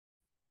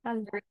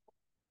Hello.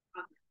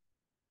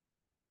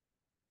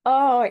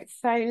 Oh, it's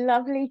so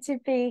lovely to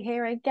be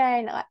here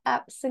again. I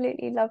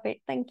absolutely love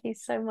it. Thank you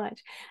so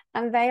much.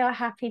 And they are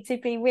happy to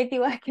be with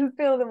you. I can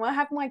feel them. I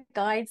have my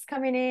guides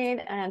coming in,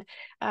 and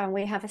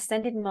we have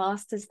ascended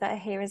masters that are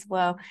here as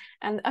well.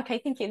 And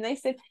okay, thank you. And they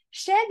said,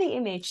 share the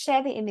image,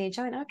 share the image.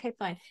 I went, okay,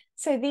 fine.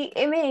 So the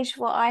image,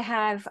 what I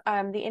have,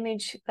 the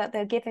image that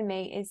they're giving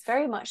me is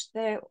very much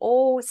they're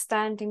all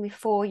standing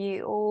before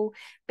you, all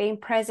being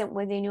present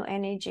within your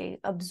energy,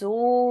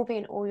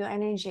 absorbing all your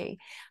energy.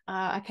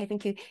 Okay,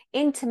 thank you,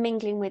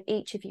 intermingling with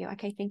each of you.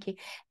 Okay, thank you.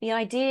 The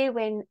idea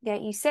when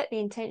you set the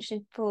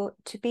intention for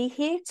to be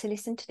here to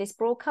listen to this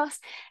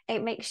broadcast,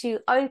 it makes you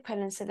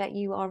open and so that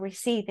you are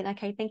receiving.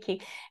 Okay, thank you.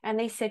 And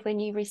they said when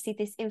you receive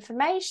this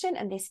information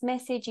and this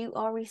message, you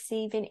are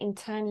receiving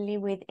internally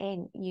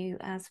within you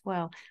as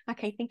well.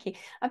 Okay, thank you.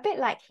 A bit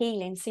like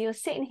healing. So you're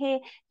sitting here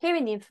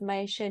hearing the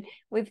information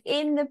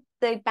within the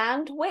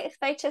bandwidth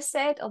they just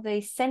said of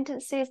the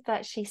sentences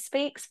that she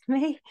speaks for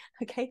me.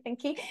 Okay,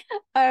 thank you.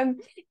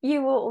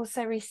 You will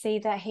also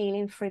receive that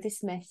healing through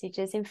this message.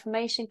 There's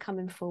information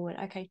coming forward.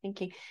 Okay,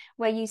 thank you.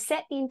 Where you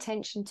set the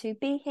intention to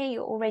be here,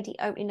 you're already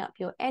opening up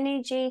your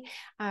energy,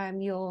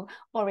 your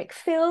auric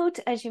field,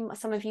 as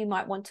some of you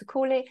might want to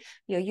call it,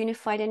 your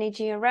unified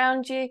energy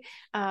around you.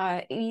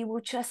 You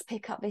will just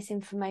pick up this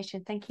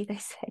information. Thank you, they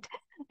said.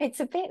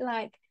 It's a bit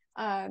like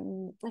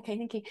okay,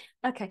 thank you.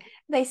 Okay,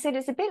 they said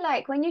it's a bit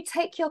like when you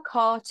take your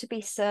car to be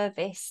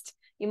serviced.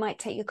 You might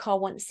take your car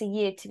once a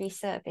year to be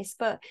serviced,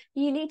 but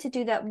you need to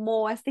do that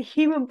more as the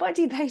human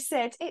body. They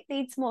said it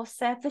needs more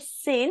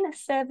servicing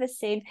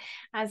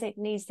as it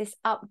needs this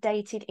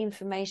updated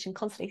information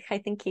constantly.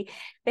 Okay, thank you.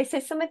 They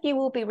said some of you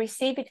will be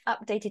receiving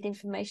updated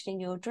information in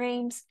your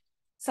dreams.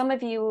 Some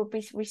of you will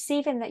be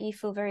receiving that you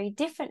feel very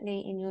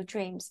differently in your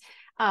dreams.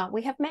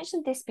 We have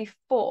mentioned this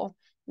before.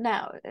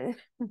 Now,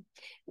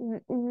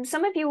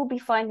 some of you will be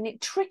finding it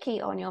tricky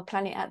on your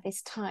planet at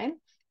this time.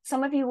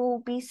 Some of you will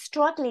be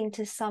struggling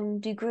to some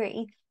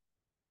degree.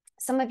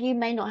 Some of you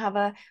may not have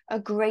a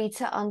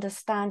greater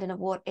understanding of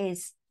what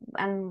is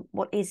and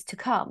what is to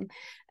come.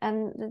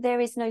 And there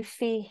is no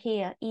fear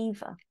here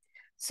either.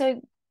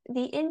 So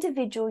the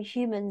individual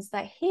humans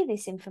that hear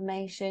this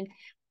information,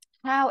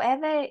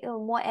 however,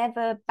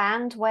 whatever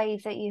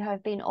bandwidth that you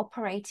have been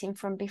operating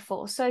from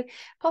before, so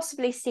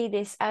possibly see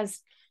this as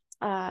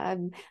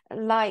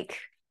like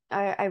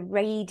a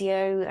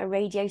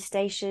radio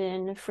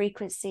station,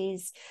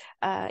 frequencies,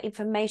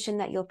 information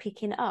that you're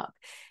picking up.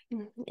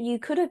 You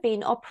could have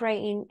been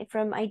operating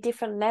from a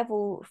different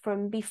level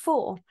from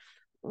before,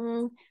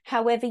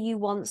 however you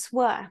once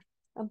were.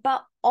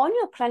 But on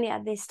your planet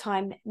at this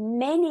time,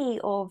 many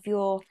of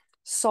your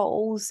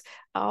souls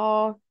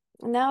are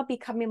now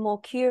becoming more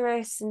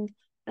curious, and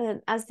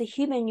as the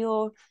human,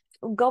 you're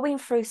going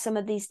through some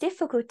of these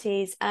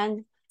difficulties,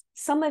 and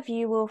some of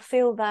you will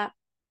feel that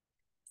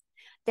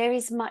there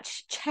is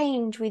much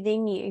change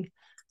within you.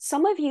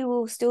 Some of you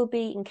will still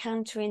be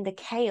encountering the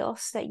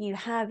chaos that you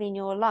have in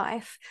your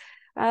life.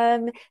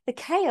 The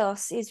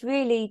chaos is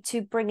really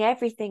to bring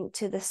everything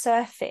to the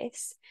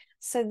surface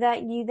so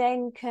that you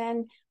then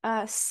can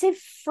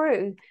sift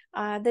through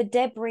the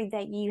debris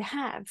that you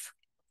have.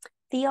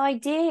 The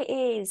idea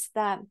is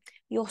that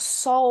your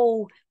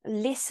soul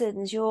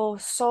listens, your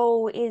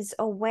soul is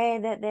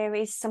aware that there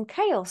is some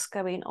chaos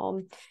going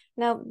on.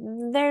 Now,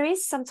 there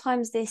is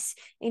sometimes this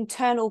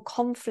internal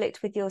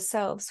conflict with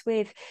yourselves,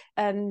 with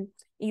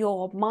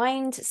your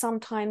mind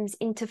sometimes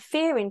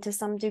interfering to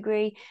some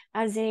degree,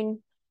 as in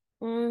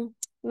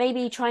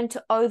maybe trying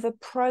to over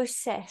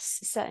process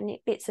certain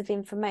bits of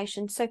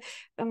information. So,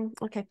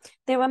 okay,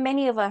 there are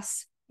many of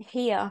us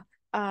here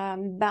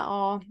that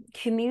are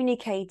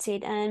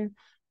communicated and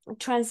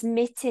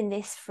transmitting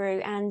this through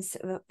and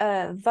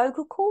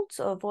vocal cords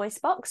or voice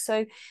box.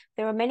 So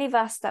there are many of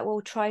us that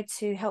will try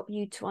to help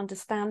you to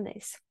understand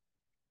this.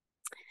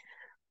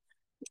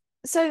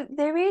 So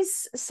there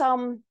is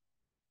some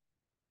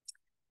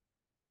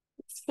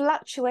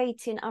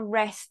fluctuating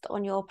unrest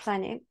on your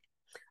planet.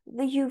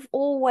 You've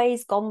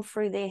always gone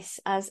through this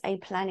as a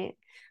planet,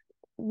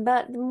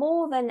 but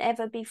more than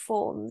ever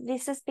before,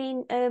 this has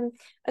been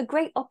a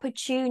great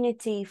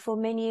opportunity for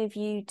many of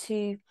you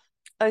to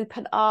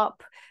open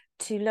up,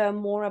 to learn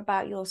more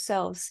about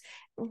yourselves.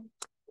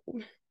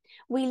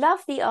 We love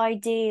the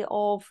idea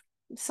of,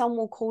 some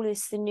will call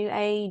this the new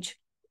age,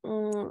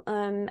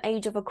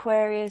 age of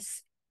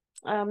Aquarius,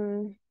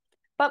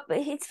 but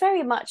it's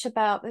very much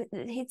about,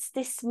 it's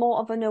this more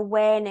of an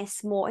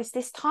awareness, it's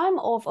this time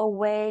of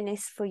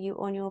awareness for you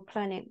on your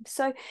planet.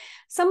 So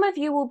some of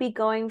you will be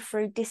going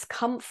through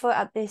discomfort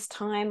at this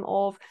time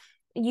of,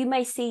 you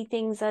may see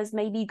things as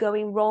maybe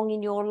going wrong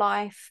in your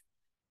life,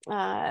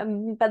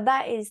 but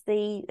that is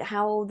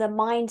how the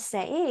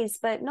mindset is,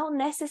 but not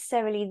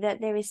necessarily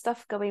that there is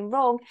stuff going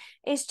wrong.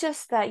 It's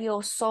just that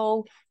your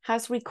soul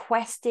has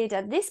requested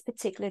at this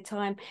particular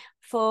time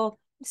for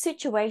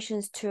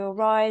situations to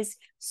arise,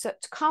 so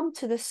to come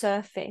to the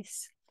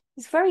surface.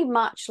 It's very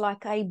much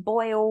like a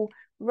boil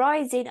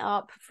rising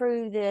up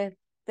through the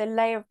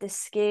layer of the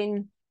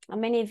skin,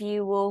 and many of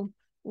you will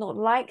not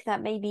like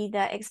that, maybe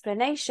that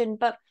explanation,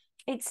 but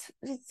it's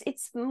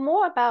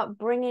more about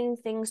bringing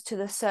things to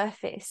the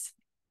surface.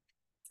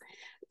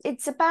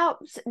 It's about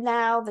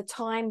now the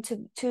time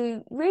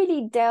to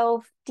really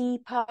delve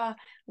deeper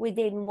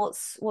within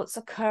what's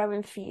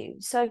occurring for you.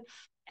 So,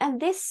 and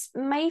this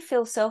may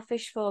feel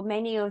selfish for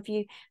many of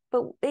you,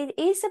 but it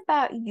is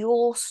about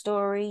your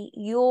story,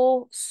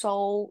 your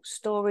soul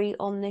story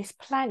on this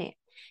planet.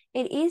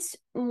 It is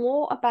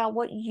more about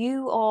what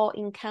you are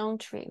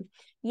encountering.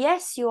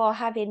 Yes, you are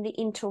having the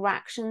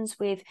interactions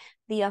with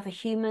the other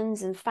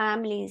humans and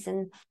families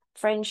and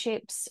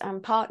friendships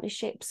and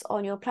partnerships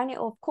on your planet.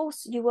 Of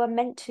course, you were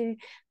meant to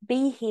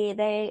be here.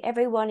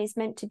 Everyone is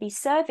meant to be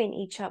serving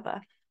each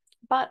other,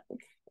 but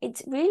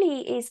it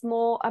really is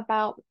more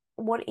about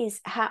what is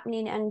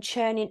happening and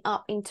churning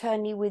up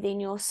internally within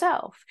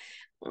yourself.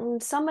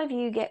 Some of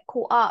you get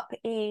caught up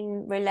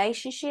in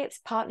relationships,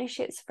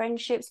 partnerships,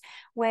 friendships,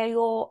 where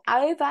you're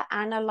over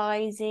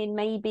analyzing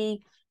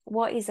maybe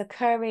what is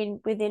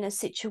occurring within a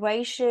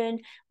situation,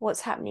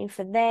 what's happening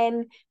for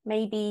them,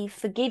 maybe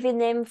forgiving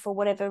them for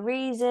whatever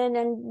reason.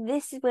 And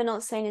this is, we're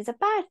not saying is a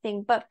bad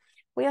thing, but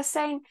we are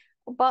saying,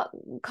 but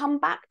come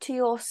back to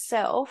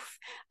yourself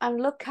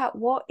and look at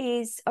what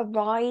is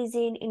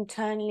arising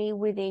internally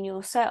within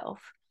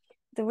yourself.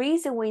 The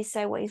reason we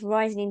say what is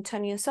rising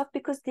internally yourself,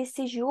 because this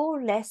is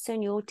your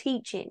lesson, your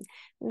teaching.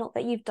 Not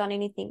that you've done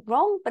anything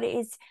wrong, but it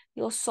is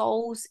your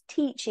soul's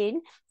teaching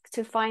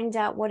to find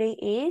out what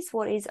it is,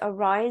 what is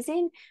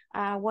arising,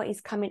 what is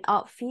coming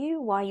up for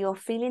you, why you're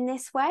feeling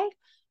this way.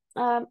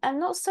 And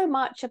not so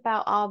much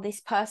about, oh,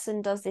 this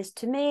person does this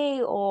to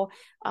me, or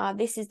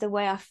this is the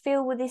way I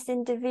feel with this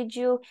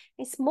individual.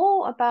 It's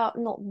more about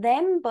not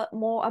them, but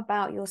more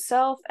about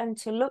yourself, and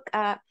to look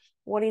at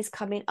what is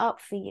coming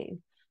up for you.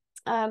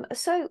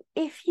 So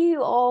if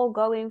you are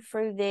going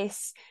through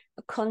this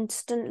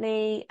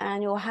constantly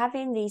and you're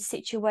having these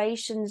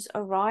situations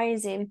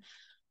arising,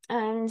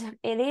 and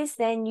it is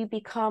then you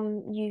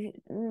become you,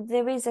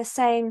 there is a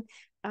saying,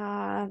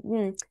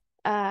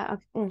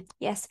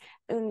 yes,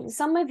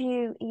 some of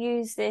you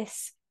use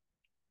this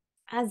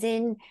as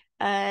in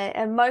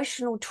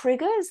emotional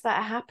triggers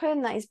that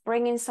happen, that is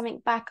bringing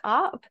something back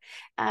up,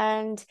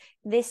 and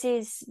this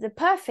is the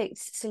perfect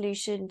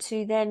solution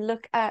to then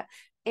look at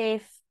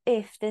if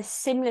the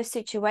similar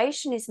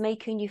situation is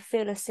making you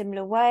feel a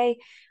similar way.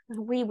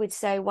 We would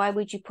say, why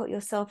would you put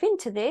yourself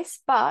into this?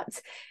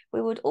 But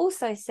we would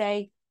also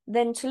say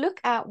then to look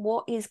at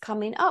what is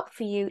coming up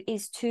for you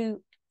is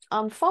to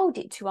unfold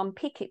it, to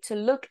unpick it, to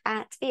look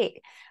at it.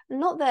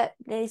 Not that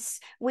this,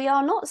 we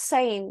are not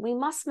saying, we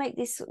must make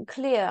this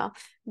clear,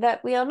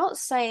 that we are not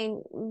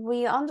saying,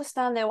 we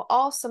understand there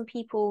are some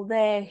people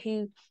there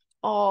who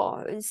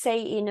are,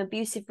 say, in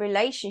abusive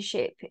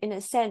relationship in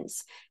a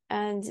sense,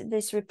 and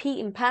this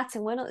repeating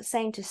pattern. We're not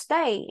saying to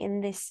stay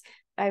in this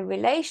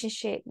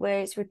relationship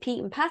where it's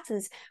repeating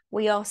patterns.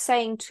 We are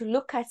saying to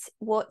look at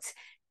what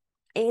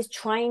is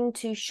trying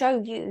to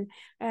show you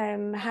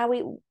how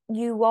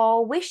you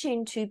are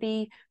wishing to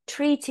be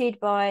treated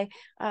by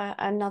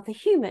another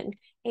human.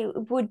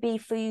 It would be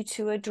for you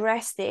to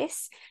address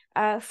this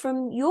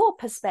from your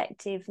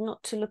perspective,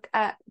 not to look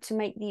at, to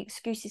make the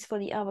excuses for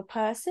the other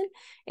person.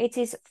 It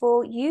is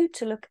for you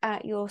to look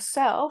at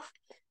yourself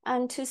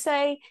and to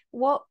say,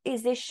 what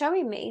is this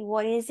showing me?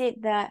 What is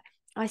it that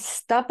I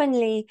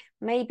stubbornly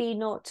maybe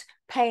not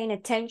paying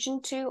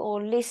attention to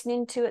or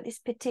listening to at this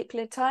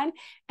particular time?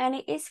 And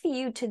it is for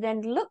you to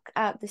then look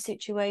at the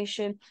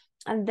situation,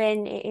 and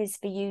then it is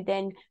for you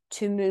then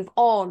to move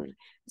on.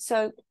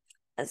 So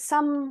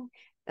some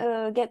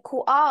get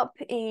caught up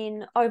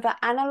in over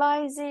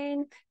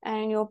analyzing,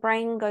 and your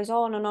brain goes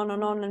on and on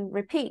and on and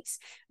repeats.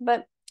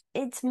 But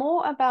it's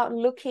more about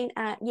looking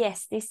at,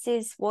 yes, this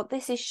is what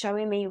this is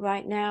showing me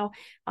right now.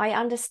 I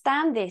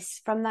understand this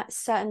from that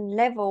certain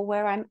level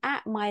where I'm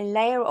at, my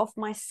layer of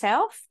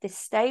myself, this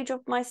stage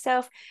of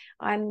myself.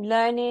 I'm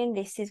learning,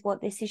 this is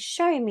what this is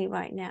showing me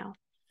right now.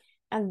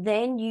 And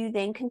then you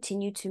then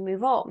continue to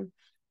move on.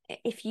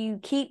 If you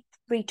keep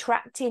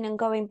retracting and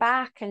going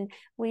back, and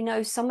we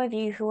know some of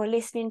you who are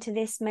listening to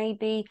this may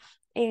be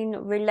in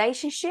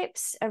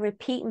relationships, a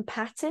repeating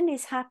pattern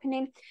is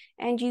happening,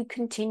 and you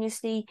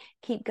continuously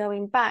keep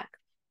going back,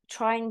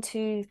 trying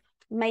to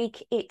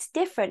make it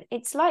different.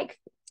 It's like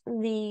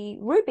the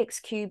Rubik's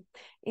Cube.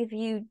 If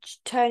you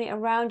turn it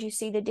around, you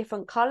see the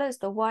different colors,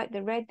 the white,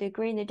 the red, the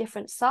green, the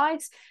different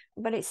sides,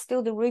 but it's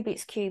still the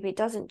Rubik's Cube. It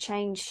doesn't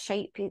change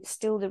shape. It's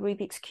still the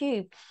Rubik's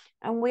Cube.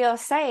 And we are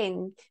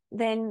saying,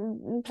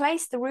 then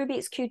place the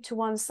Rubik's Cube to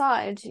one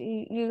side.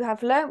 You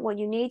have learned what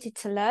you needed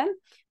to learn.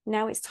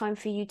 Now it's time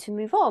for you to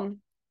move on.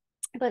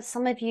 But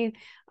some of you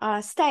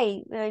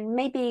stay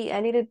maybe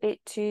a little bit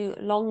too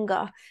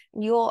longer.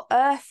 Your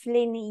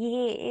earthling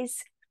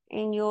years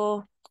in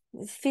your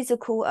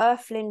physical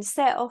earthling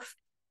self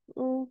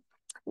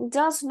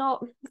does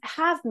not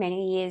have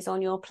many years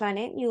on your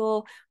planet.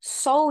 Your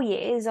soul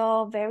years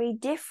are very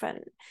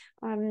different.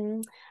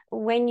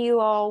 When you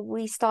are,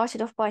 we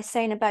started off by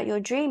saying about your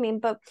dreaming,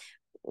 but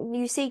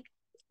you see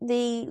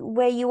the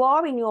where you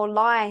are in your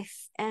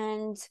life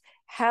and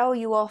how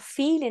you are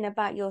feeling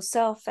about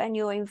yourself and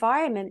your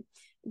environment,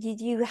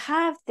 you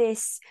have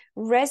this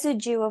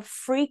residue of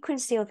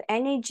frequency of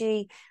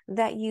energy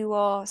that you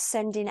are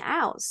sending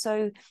out.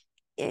 So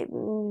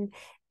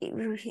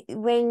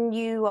when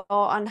you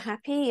are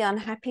unhappy,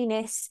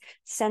 unhappiness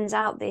sends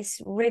out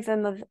this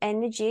rhythm of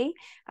energy.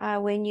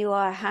 When you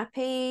are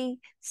happy,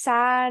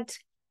 sad,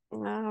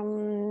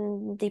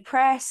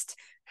 depressed,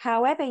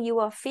 however you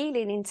are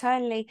feeling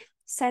internally,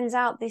 sends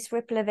out this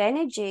ripple of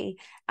energy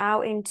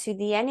out into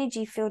the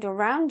energy field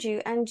around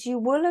you, and you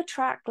will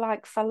attract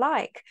like for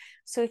like.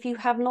 So if you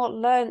have not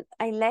learned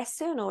a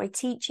lesson or a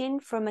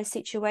teaching from a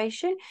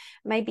situation,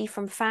 maybe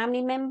from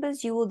family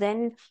members, you will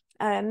then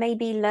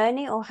maybe learn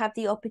it or have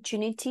the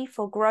opportunity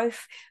for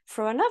growth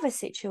for another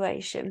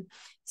situation.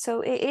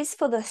 So it is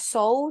for the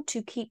soul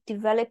to keep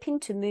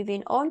developing, to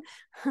moving on.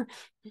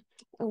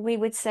 We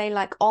would say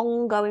like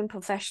ongoing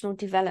professional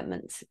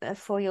development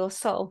for your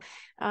soul.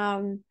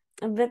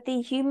 But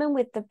the human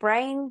with the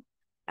brain,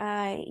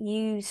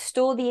 you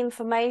store the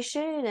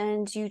information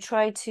and you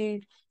try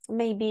to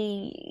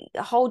maybe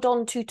hold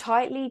on too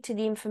tightly to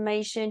the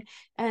information,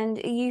 and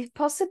you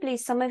possibly,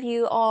 some of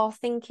you are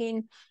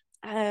thinking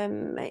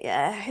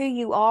who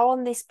you are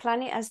on this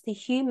planet as the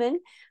human,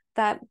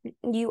 that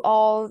you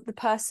are the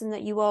person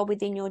that you are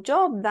within your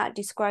job, that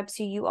describes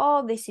who you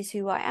are, this is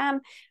who I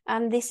am,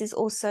 and this is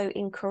also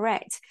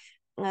incorrect.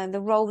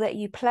 The role that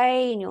you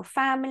play in your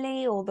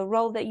family, or the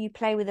role that you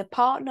play with a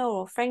partner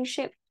or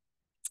friendship,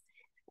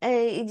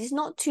 it is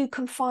not to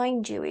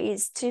confine you. It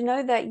is to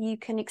know that you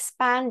can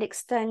expand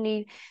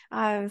externally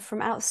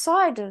from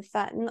outside of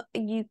that.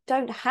 You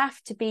don't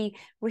have to be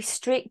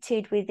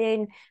restricted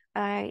within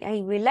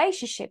a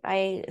relationship,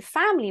 a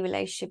family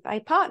relationship,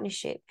 a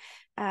partnership.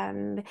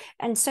 And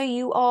so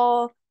you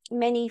are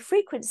many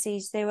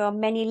frequencies. There are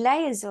many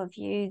layers of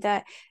you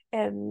that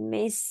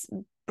is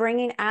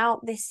bringing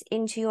out this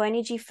into your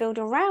energy field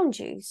around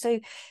you. So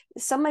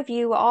some of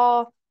you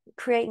are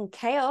creating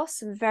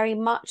chaos, very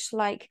much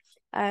like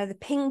the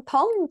ping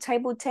pong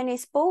table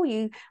tennis ball.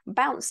 You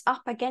bounce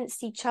up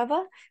against each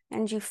other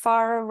and you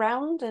fire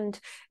around, and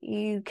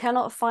you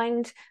cannot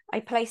find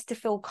a place to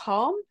feel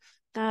calm.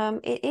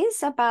 It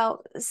is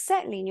about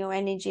settling your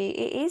energy.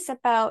 It is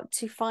about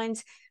to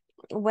find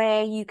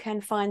where you can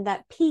find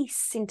that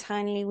peace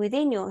internally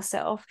within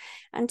yourself,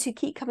 and to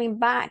keep coming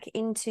back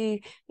into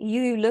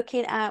you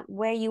looking at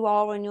where you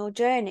are on your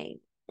journey.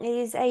 It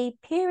is a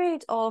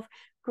period of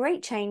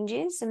great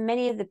changes, and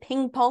many of the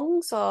ping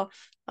pongs are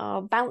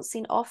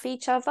bouncing off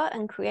each other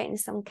and creating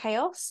some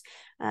chaos.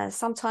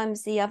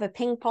 Sometimes the other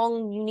ping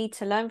pong, you need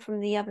to learn from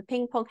the other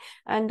ping pong,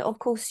 and of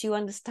course you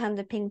understand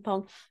the ping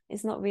pong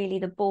is not really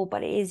the ball,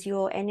 but it is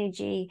your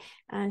energy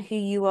and who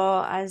you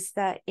are as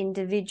that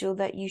individual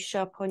that you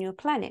show up on your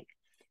planet.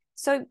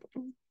 So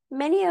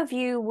many of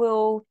you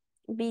will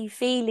be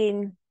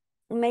feeling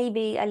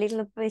maybe a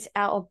little bit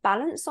out of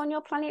balance on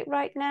your planet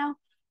right now,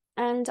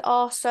 and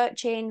are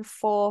searching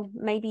for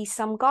maybe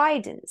some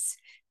guidance.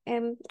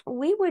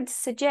 We would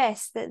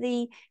suggest that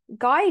the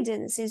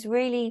guidance is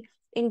really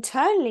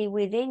internally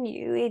within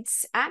you.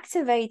 It's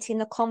activating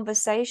the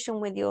conversation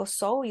with your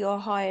soul, your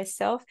higher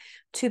self,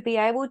 to be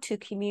able to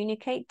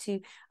communicate, to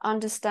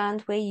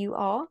understand where you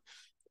are,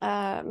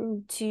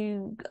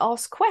 to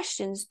ask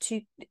questions,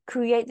 to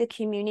create the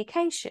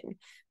communication.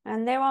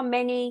 And there are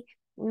many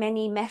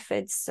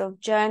methods of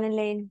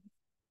journaling,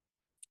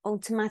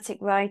 automatic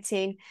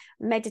writing,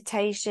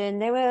 meditation.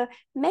 There are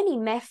many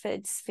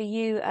methods for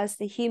you as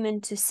the human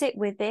to sit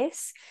with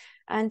this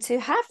and to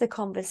have the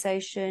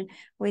conversation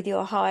with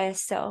your higher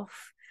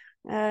self.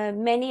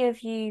 Many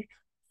of you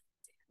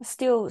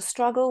still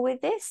struggle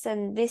with this,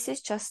 and this is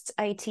just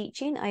a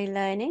teaching, a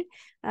learning.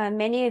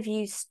 Many of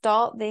you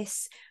start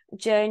this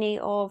journey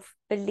of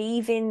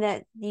believing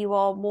that you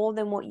are more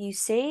than what you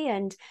see,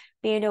 and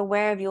being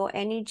aware of your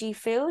energy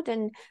field.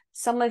 And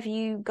some of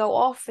you go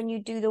off and you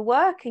do the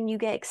work and you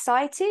get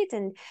excited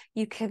and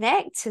you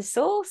connect to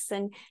source,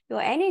 and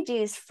your energy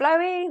is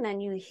flowing,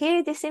 and you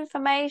hear this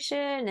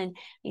information and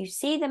you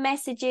see the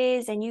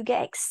messages and you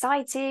get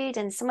excited.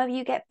 And some of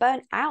you get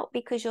burnt out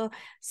because you're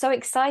so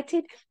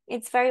excited.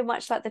 It's very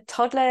much like the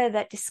toddler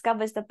that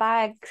discovers the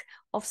bag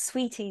of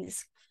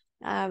sweeties,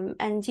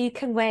 and you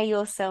can wear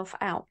yourself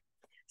out.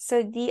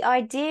 So the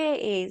idea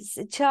is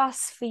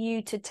just for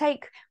you to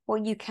take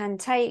what you can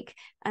take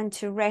and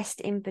to rest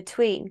in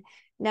between.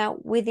 Now,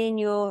 within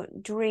your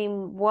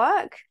dream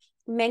work,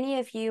 many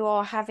of you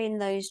are having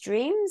those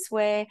dreams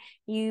where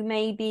you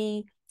may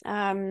be,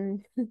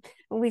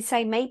 we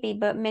say maybe,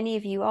 but many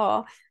of you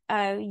are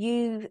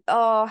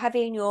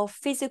having your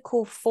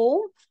physical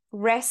form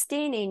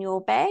resting in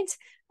your bed,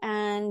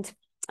 and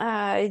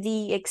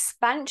the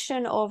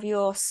expansion of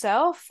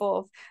yourself,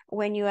 of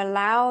when you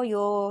allow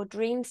your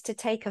dreams to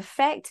take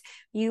effect,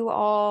 you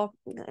are,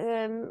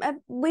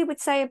 we would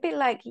say, a bit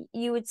like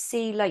you would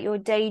see like you're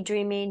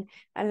daydreaming,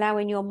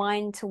 allowing your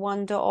mind to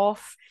wander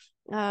off,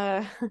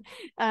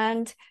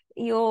 and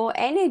your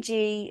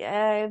energy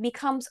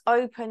becomes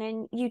open,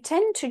 and you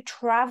tend to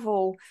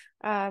travel.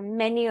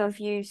 Many of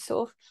you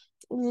sort of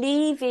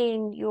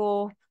leaving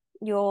your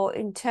your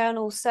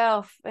internal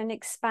self and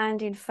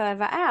expanding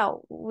further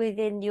out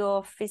within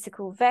your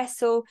physical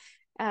vessel.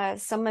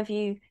 Some of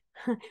you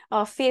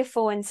are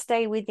fearful and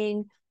stay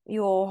within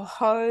your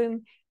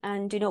home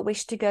and do not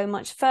wish to go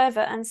much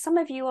further. And some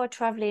of you are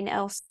traveling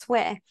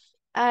elsewhere.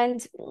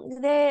 And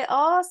there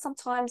are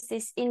sometimes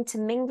this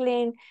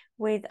intermingling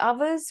with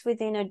others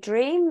within a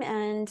dream.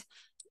 And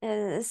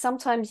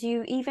sometimes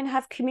you even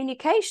have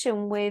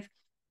communication with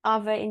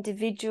other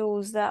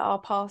individuals that are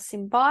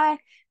passing by.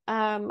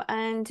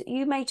 And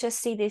you may just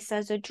see this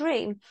as a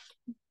dream.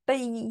 But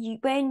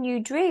when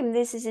you dream,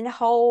 this is a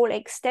whole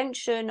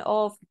extension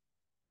of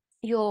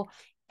your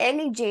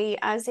energy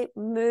as it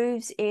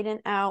moves in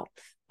and out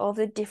of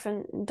the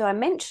different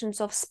dimensions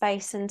of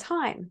space and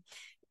time.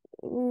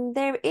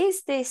 There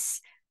is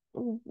this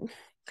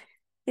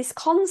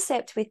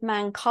concept with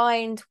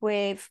mankind,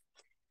 with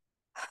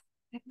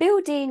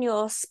building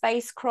your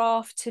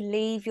spacecraft to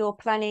leave your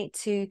planet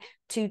to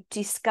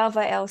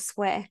discover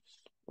elsewhere.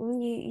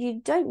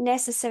 You don't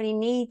necessarily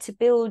need to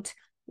build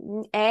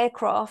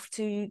aircraft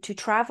to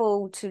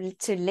travel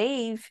to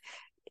leave.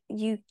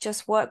 You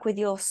just work with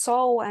your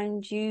soul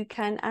and you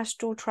can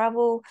astral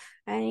travel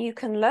and you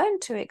can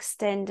learn to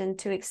extend and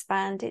to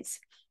expand. It's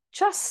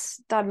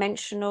just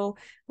dimensional,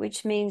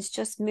 which means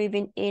just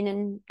moving in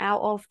and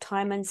out of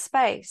time and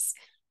space.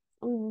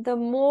 The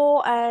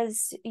more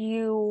as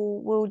you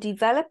will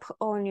develop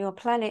on your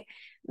planet,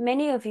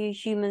 many of you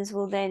humans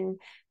will then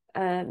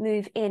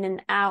move in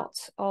and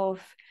out of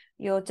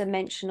your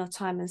dimension of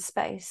time and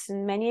space.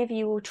 And many of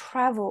you will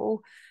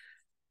travel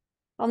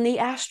on the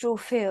astral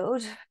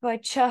field by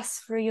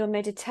just through your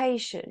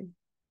meditation,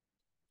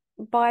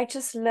 by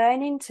just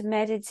learning to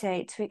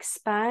meditate, to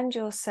expand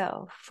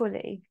yourself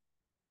fully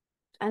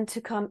and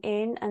to come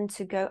in and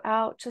to go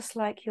out just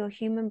like your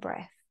human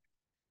breath.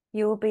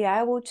 You will be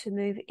able to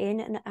move in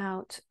and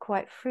out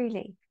quite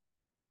freely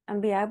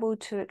and be able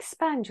to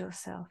expand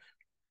yourself.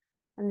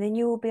 And then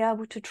you will be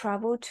able to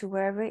travel to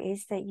wherever it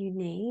is that you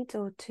need,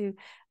 or to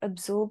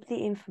absorb the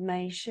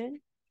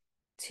information,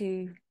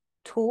 to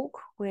talk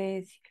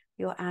with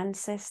your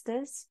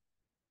ancestors,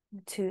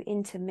 to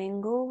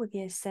intermingle with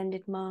the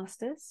ascended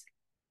masters.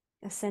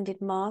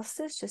 Ascended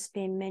masters just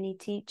being many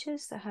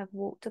teachers that have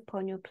walked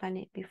upon your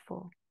planet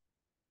before.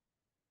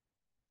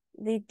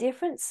 The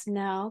difference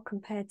now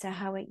compared to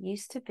how it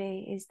used to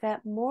be is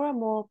that more and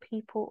more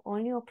people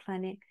on your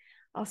planet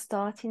are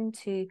starting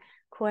to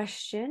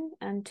question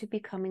and to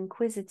become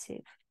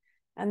inquisitive.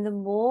 And the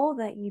more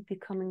that you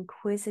become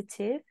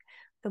inquisitive,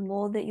 the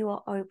more that you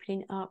are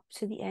opening up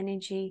to the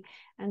energy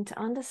and to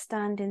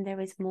understanding there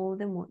is more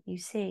than what you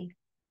see.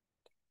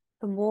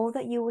 The more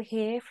that you will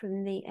hear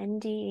from the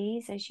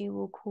NDEs, as you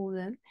will call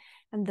them,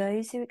 and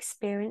those who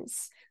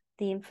experience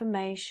the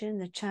information,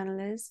 the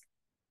channelers,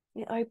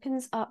 it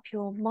opens up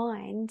your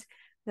mind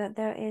that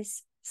there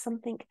is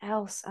something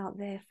else out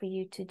there for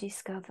you to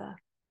discover.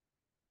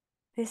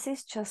 This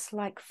is just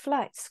like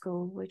flight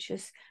school, which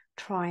is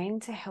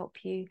trying to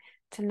help you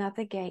to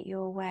navigate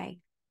your way.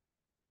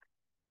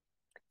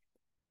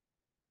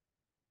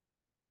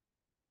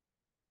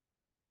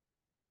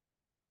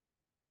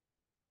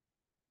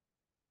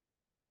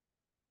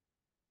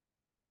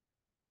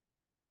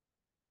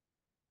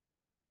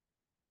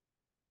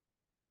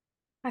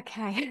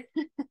 Okay.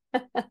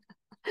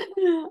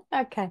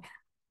 Okay.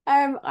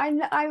 I'm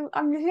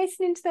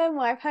listening to them.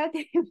 I've heard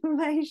the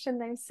information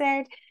they've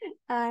said,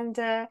 and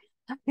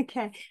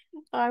okay,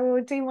 I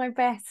will do my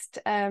best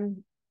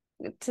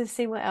to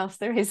see what else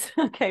there is.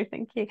 Okay,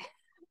 thank you.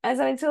 As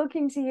I'm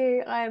talking to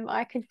you,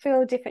 I could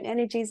feel different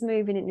energies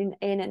moving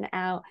in and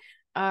out.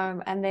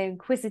 And they're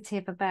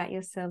inquisitive about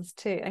yourselves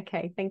too.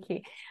 Okay, thank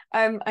you.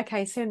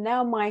 Okay, so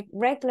now my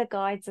regular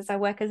guides as I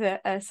work as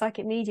a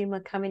psychic medium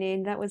are coming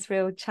in. That was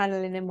real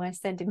channeling in my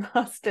ascended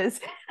masters.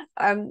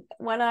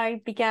 When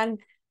I began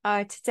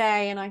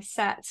today and I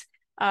sat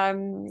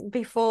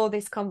before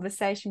this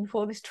conversation,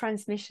 before this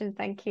transmission,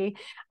 thank you,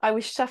 I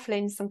was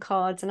shuffling some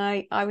cards, and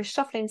I was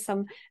shuffling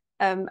some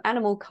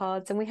animal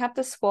cards, and we have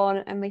the swan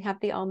and we have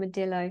the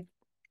armadillo.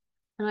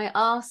 And I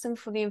asked them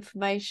for the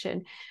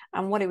information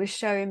and what it was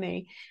showing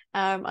me.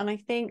 And I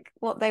think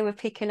what they were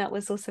picking up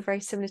was also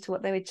very similar to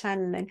what they were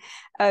channeling.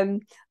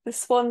 The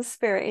swan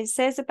spirit, it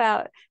says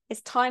about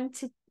it's time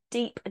to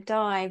deep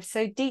dive.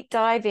 So deep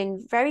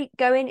diving, very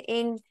going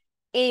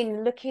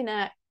in, looking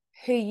at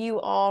who you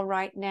are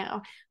right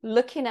now,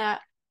 looking at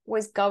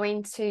was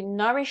going to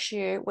nourish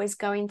you, was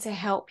going to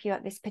help you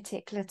at this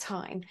particular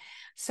time.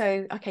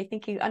 So, okay,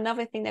 thank you.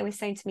 Another thing they were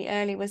saying to me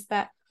earlier was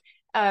that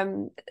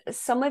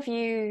some of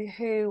you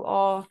who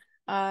are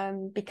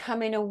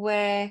becoming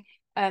aware,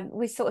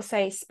 we sort of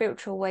say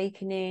spiritual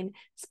awakening,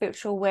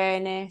 spiritual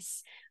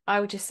awareness. I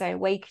would just say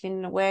awakening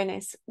and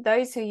awareness.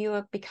 Those who you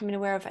are becoming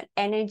aware of an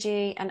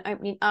energy and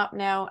opening up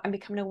now and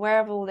becoming aware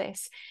of all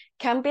this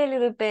can be a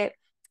little bit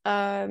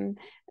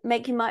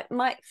make you might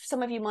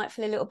some of you might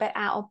feel a little bit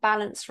out of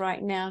balance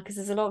right now, because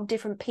there's a lot of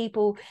different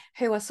people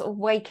who are sort of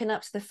waking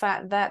up to the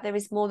fact that there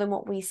is more than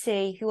what we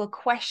see, who are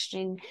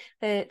questioning,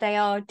 that they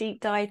are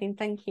deep diving.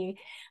 Thank you.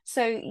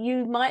 So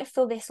you might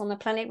feel this on the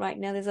planet right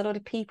now. There's a lot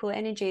of people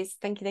energies.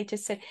 Thank you. They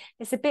just said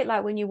it's a bit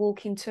like when you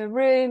walk into a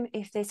room,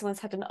 if there's someone's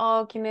had an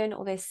argument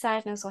or there's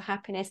sadness or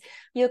happiness,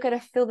 you're going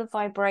to feel the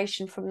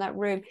vibration from that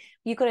room.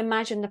 You've got to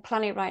imagine the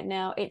planet right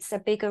now, it's a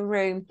bigger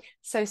room.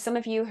 So some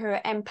of you who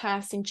are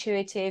empaths,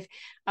 intuitive,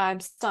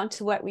 starting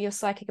to work with your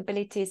psychic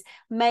abilities,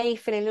 may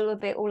feel a little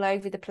bit all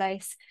over the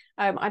place.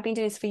 I've been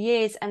doing this for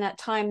years, and at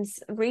times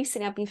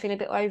recently I've been feeling a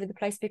bit all over the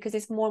place because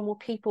there's more and more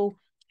people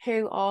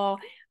who are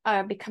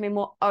becoming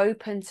more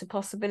open to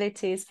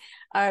possibilities.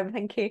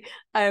 Thank you.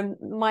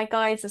 My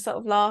guides are sort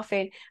of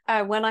laughing.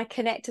 When I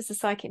connect as a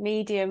psychic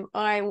medium,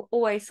 I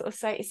always sort of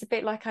say it's a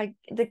bit like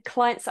the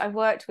clients that I've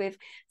worked with,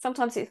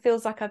 sometimes it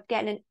feels like I'm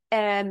getting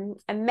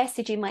a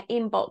message in my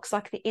inbox,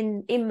 like the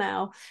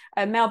email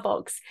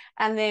mailbox,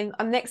 and then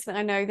next thing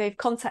I know, they've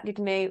contacted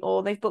me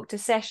or they've booked a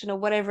session or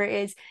whatever it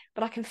is,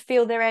 but I can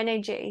feel their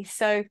energy.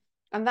 So,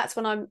 and that's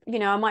when I'm,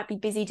 I might be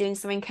busy doing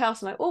something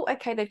else. I'm like, oh,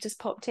 okay, they've just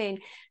popped in.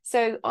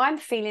 So I'm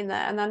feeling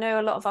that. And I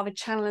know a lot of other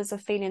channelers are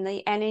feeling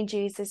the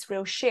energies, this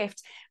real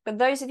shift. But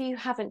those of you who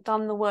haven't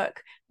done the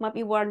work might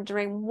be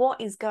wondering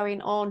what is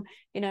going on.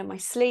 My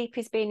sleep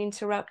is being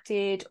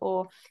interrupted,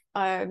 or,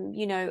 I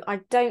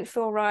don't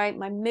feel right.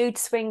 My mood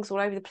swings all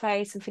over the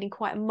place. I'm feeling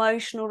quite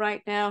emotional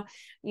right now.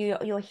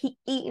 Your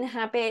eating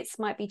habits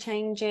might be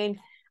changing.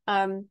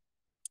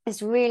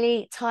 It's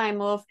really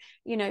time of,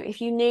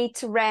 if you need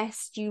to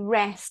rest,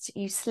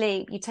 you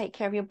sleep, you take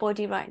care of your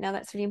body right now.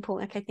 That's really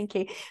important. Okay, thank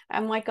you.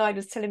 And my guide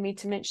was telling me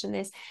to mention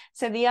this.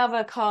 So the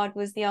other card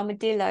was the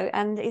armadillo,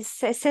 and it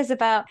says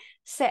about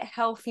set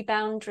healthy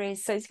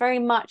boundaries. So it's very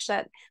much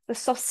that the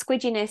soft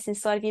squidginess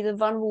inside of you, the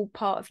vulnerable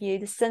part of you,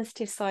 the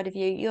sensitive side of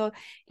you, your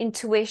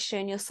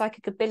intuition, your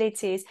psychic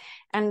abilities,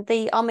 and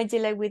the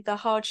armadillo with the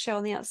hard shell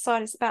on the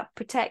outside. It's about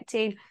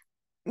protecting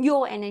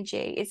your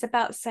energy. It's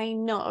about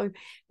saying no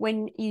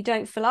when you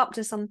don't feel up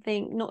to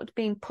something, not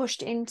being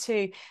pushed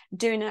into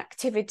doing an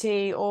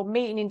activity or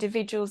meeting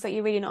individuals that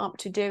you're really not up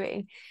to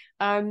doing,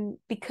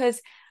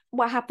 because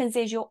what happens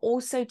is you're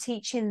also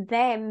teaching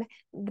them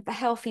the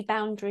healthy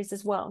boundaries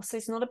as well. So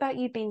it's not about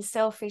you being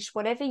selfish.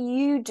 Whatever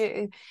you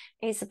do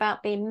is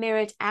about being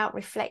mirrored out,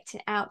 reflected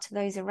out to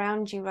those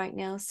around you right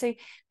now. So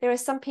there are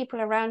some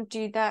people around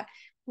you that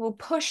will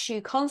push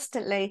you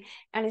constantly,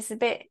 and it's a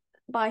bit,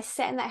 by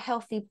setting that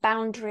healthy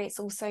boundary, it's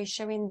also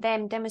showing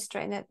them,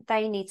 demonstrating that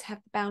they need to have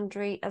the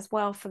boundary as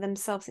well for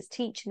themselves. It's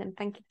teaching them.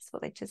 Thank you. That's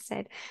what they just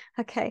said.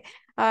 Okay.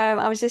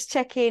 I was just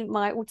checking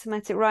my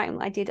automatic writing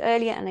I did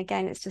earlier, and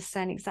again, it's just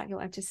saying exactly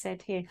what I've just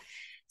said here.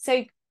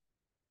 So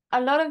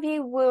a lot of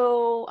you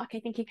will, okay,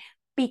 thank you,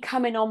 be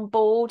coming on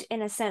board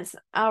in a sense.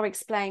 I'll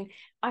explain.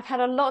 I've had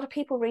a lot of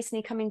people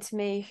recently come into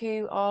me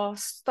who are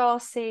star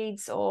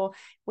seeds, or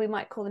we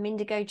might call them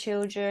indigo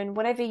children,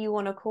 whatever you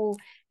want to call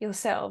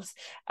yourselves.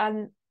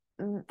 And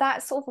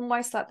that's sort of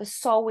almost like the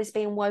soul is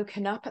being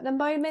woken up at the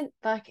moment.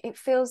 Like it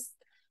feels,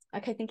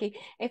 okay, thank you.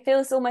 It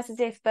feels almost as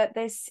if that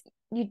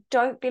you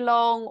don't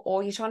belong,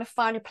 or you're trying to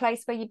find a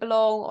place where you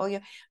belong, or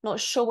you're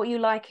not sure what you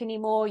like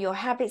anymore. Your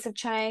habits have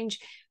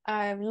changed.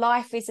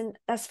 Life isn't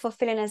as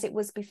fulfilling as it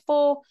was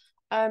before.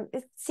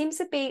 It seems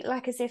to be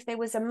like as if there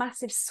was a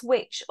massive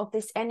switch of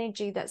this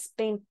energy that's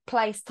been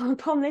placed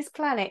upon this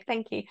planet.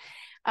 Thank you.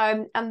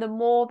 And the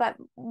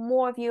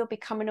more of you are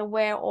becoming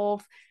aware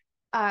of,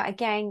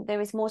 again,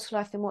 there is more to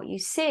life than what you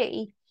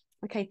see.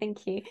 Okay,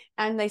 thank you.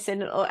 And they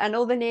said, and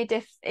all the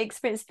near-death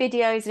experience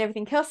videos and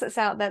everything else that's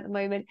out there at the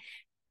moment,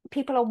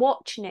 people are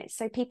watching it.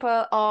 So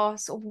people are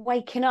sort of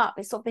waking up.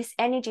 It's sort of this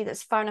energy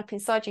that's thrown up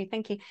inside you.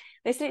 Thank you.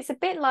 They said it's a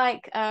bit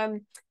like,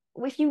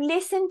 if you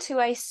listen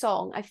to a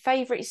song, a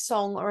favorite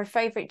song or a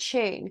favorite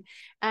tune,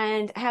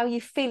 and how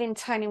you feel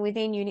internally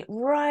within you, and it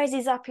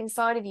rises up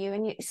inside of you,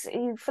 and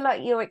you feel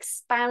like you're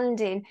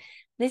expanding.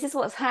 This is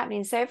what's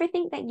happening. So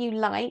everything that you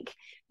like,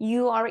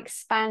 you are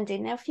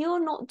expanding. Now, if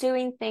you're not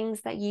doing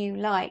things that you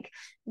like,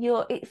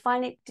 you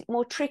find it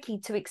more tricky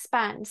to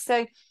expand.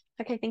 So,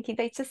 okay, thank you.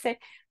 They just said,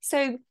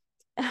 so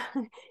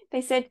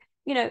they said,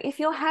 if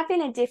you're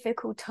having a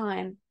difficult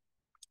time,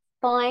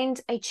 find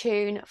a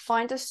tune,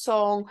 find a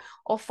song,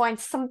 or find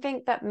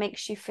something that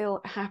makes you feel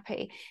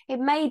happy. It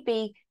may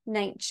be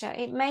nature,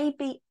 it may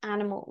be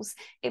animals,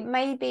 it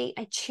may be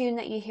a tune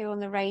that you hear on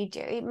the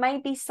radio, it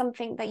may be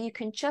something that you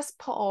can just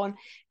put on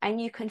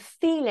and you can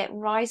feel it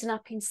rising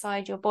up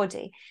inside your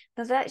body.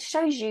 Now that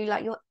shows you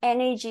like your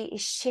energy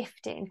is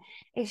shifting.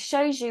 It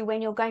shows you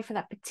when you're going for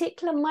that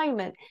particular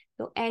moment,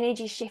 your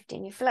energy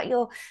shifting. You feel like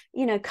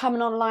you're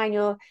coming online,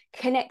 you're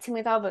connecting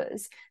with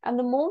others. And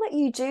the more that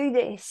you do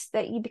this,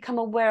 that you become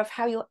aware of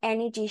how your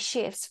energy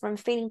shifts from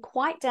feeling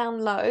quite down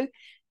low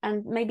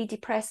and maybe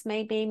depressed,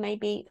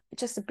 maybe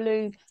just a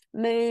blue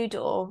mood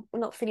or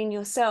not feeling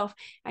yourself,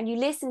 and you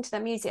listen to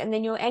that music and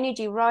then your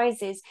energy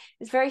rises.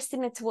 It's very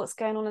similar to what's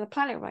going on the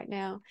planet right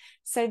now.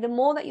 So the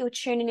more that you're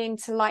tuning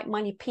into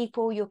like-minded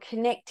people, you're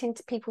connecting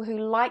to people who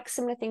like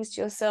similar things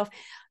to yourself,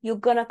 you're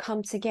gonna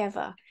come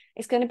together.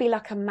 It's going to be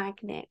like a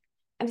magnet,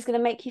 and it's going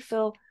to make you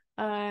feel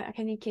okay,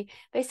 thank you.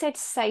 They said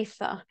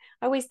safer.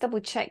 I always double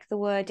check the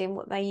wording,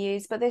 what they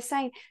use, but they're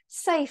saying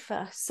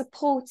safer,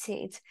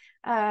 supported,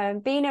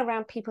 being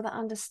around people that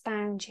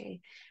understand you.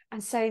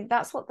 And so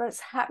that's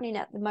happening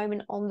at the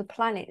moment on the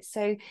planet.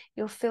 So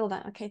you'll feel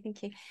that. Okay,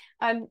 thank you.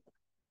 I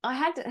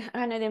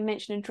know they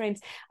mentioned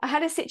dreams. I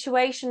had a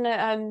situation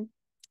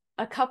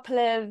a couple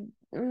of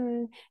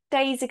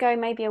days ago,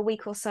 maybe a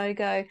week or so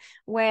ago,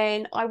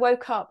 when I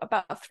woke up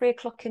about 3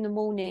 o'clock in the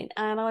morning,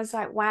 and I was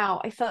like, wow,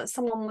 I felt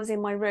someone was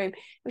in my room.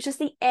 It was just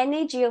the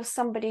energy of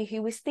somebody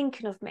who was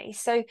thinking of me.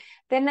 So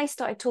then they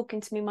started talking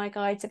to me, my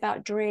guides,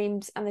 about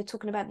dreams, and they're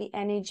talking about the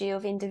energy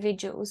of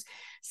individuals.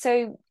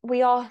 So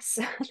we are,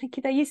 I think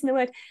they're using the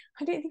word,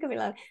 I don't think of it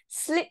like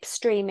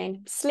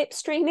slipstreaming.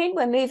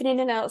 We're moving in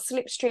and out,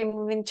 slipstreaming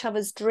with each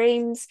other's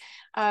dreams,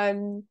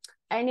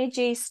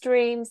 energy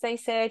streams, they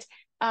said.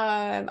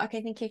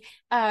 Okay, thank you.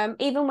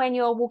 Even when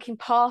you're walking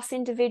past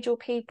individual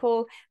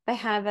people, they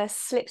have a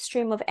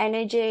slipstream of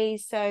energy.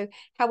 So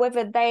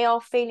however they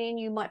are feeling,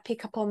 you might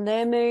pick up on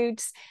their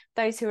moods.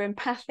 Those who are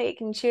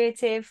empathic,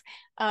 intuitive.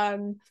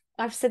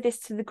 I've said this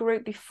to the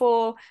group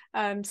before,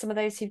 some of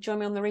those who've joined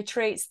me on the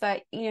retreats,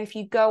 that, you know, if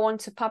you go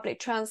onto public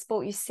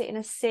transport, you sit in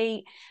a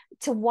seat,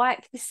 to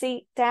wipe the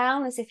seat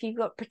down as if you've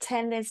got,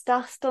 pretend there's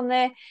dust on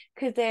there,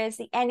 because there's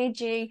the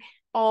energy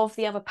of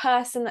the other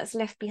person that's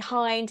left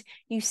behind.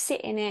 You sit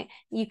in it,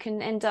 you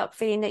can end up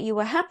feeling that you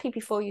were happy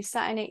before you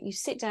sat in it. You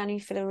sit down, you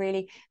feel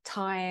really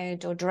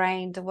tired or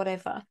drained or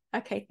whatever.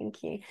 Okay,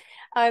 thank you.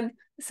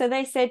 So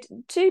they said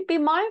to be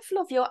mindful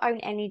of your own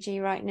energy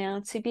right now,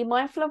 to be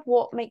mindful of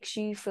what makes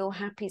you feel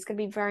happy. It's going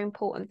to be very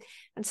important,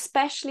 and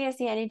especially as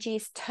the energy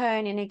is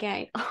turning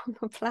again on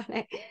the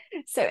planet.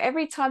 So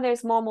every time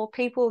there's more and more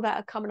people that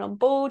are coming on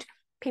board,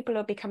 people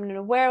are becoming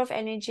aware of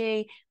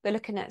energy. They're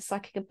looking at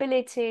psychic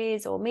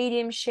abilities or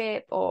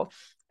mediumship, or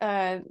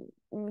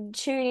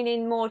tuning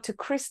in more to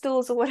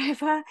crystals or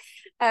whatever.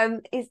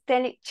 Then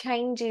it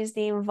changes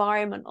the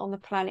environment on the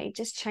planet. It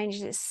just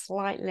changes it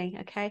slightly.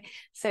 Okay,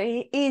 so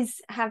it is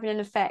having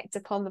an effect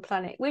upon the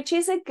planet, which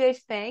is a good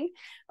thing,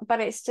 but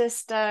it's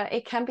just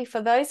it can be,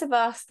 for those of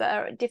us that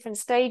are at different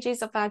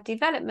stages of our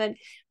development,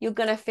 you're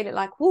going to feel it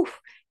like woof,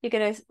 you're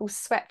going to all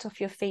swept off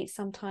your feet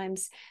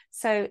sometimes.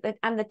 So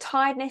and the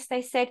tiredness,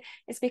 they said,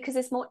 is because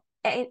there's more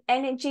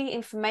energy,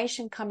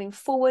 information coming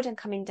forward and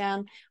coming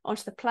down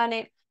onto the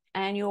planet,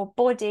 and your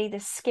body,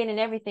 the skin and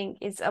everything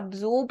is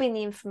absorbing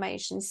the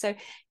information. So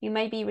you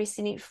may be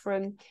receiving it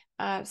from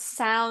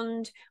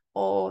sound,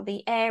 or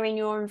the air in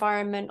your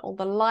environment, or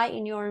the light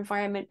in your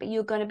environment, but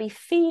you're going to be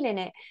feeling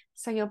it.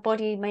 So your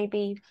body may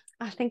be,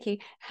 I think, you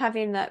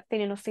having that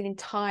feeling of feeling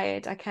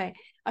tired. Okay,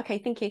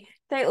 thank you.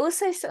 They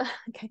also okay,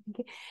 thank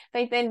you.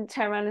 They then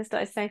turn around and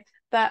start saying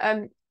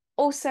that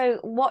also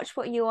watch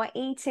what you are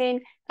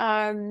eating,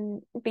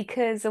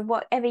 because of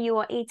whatever you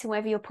are eating,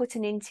 whatever you're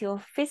putting into your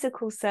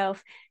physical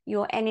self,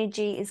 your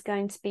energy is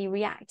going to be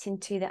reacting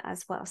to that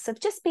as well. So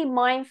just be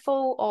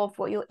mindful of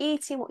what you're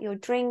eating, what you're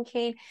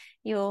drinking,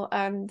 your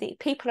the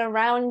people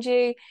around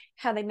you,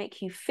 how they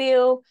make you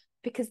feel,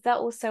 because that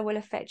also will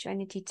affect your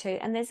energy too.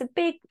 And there's a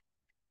big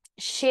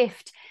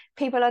shift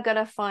people are going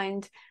to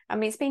find. I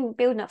mean, it's been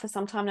building up for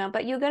some time now,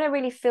 but you're going to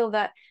really feel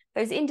that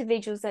those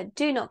individuals that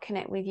do not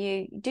connect with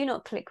you, do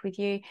not click with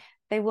you,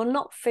 they will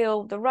not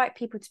feel the right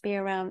people to be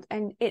around.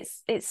 And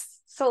it's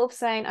sort of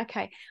saying,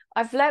 okay,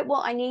 I've learned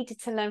what I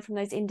needed to learn from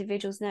those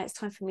individuals. Now it's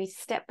time for me to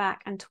step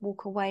back and to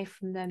walk away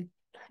from them.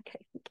 Okay,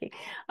 thank you.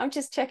 I'm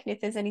just checking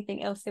if there's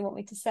anything else they want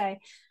me to say.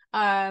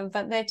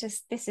 But they're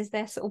just, this is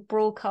their sort of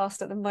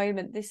broadcast at the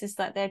moment. This is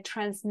like their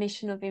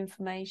transmission of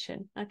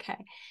information.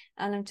 Okay,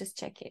 and I'm just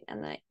checking,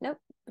 and they, nope.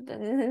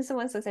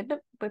 Someone said,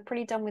 nope, we're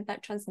pretty done with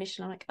that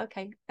transmission. I'm like,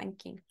 okay,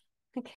 thank you.